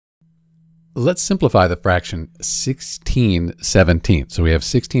Let's simplify the fraction 16/17. So we have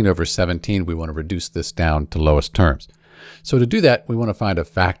 16 over 17. We want to reduce this down to lowest terms. So to do that, we want to find a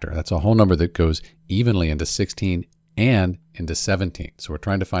factor. That's a whole number that goes evenly into 16 and into 17. So we're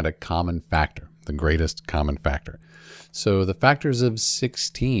trying to find a common factor, the greatest common factor. So the factors of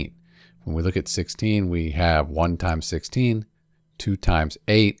 16. When we look at 16, we have 1 times 16, 2 times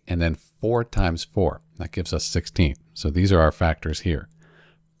 8, and then 4 times 4. That gives us 16. So these are our factors here.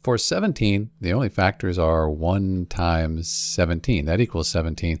 For 17, the only factors are 1 times 17. That equals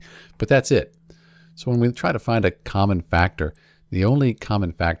 17, but that's it. So when we try to find a common factor, the only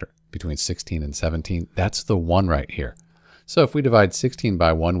common factor between 16 and 17, that's the 1 right here. So if we divide 16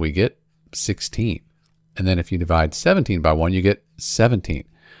 by 1, we get 16. And then if you divide 17 by 1, you get 17.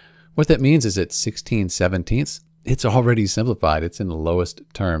 What that means is that 16/17, it's already simplified. It's in the lowest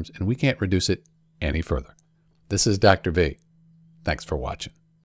terms, and we can't reduce it any further. This is Dr. B. Thanks for watching.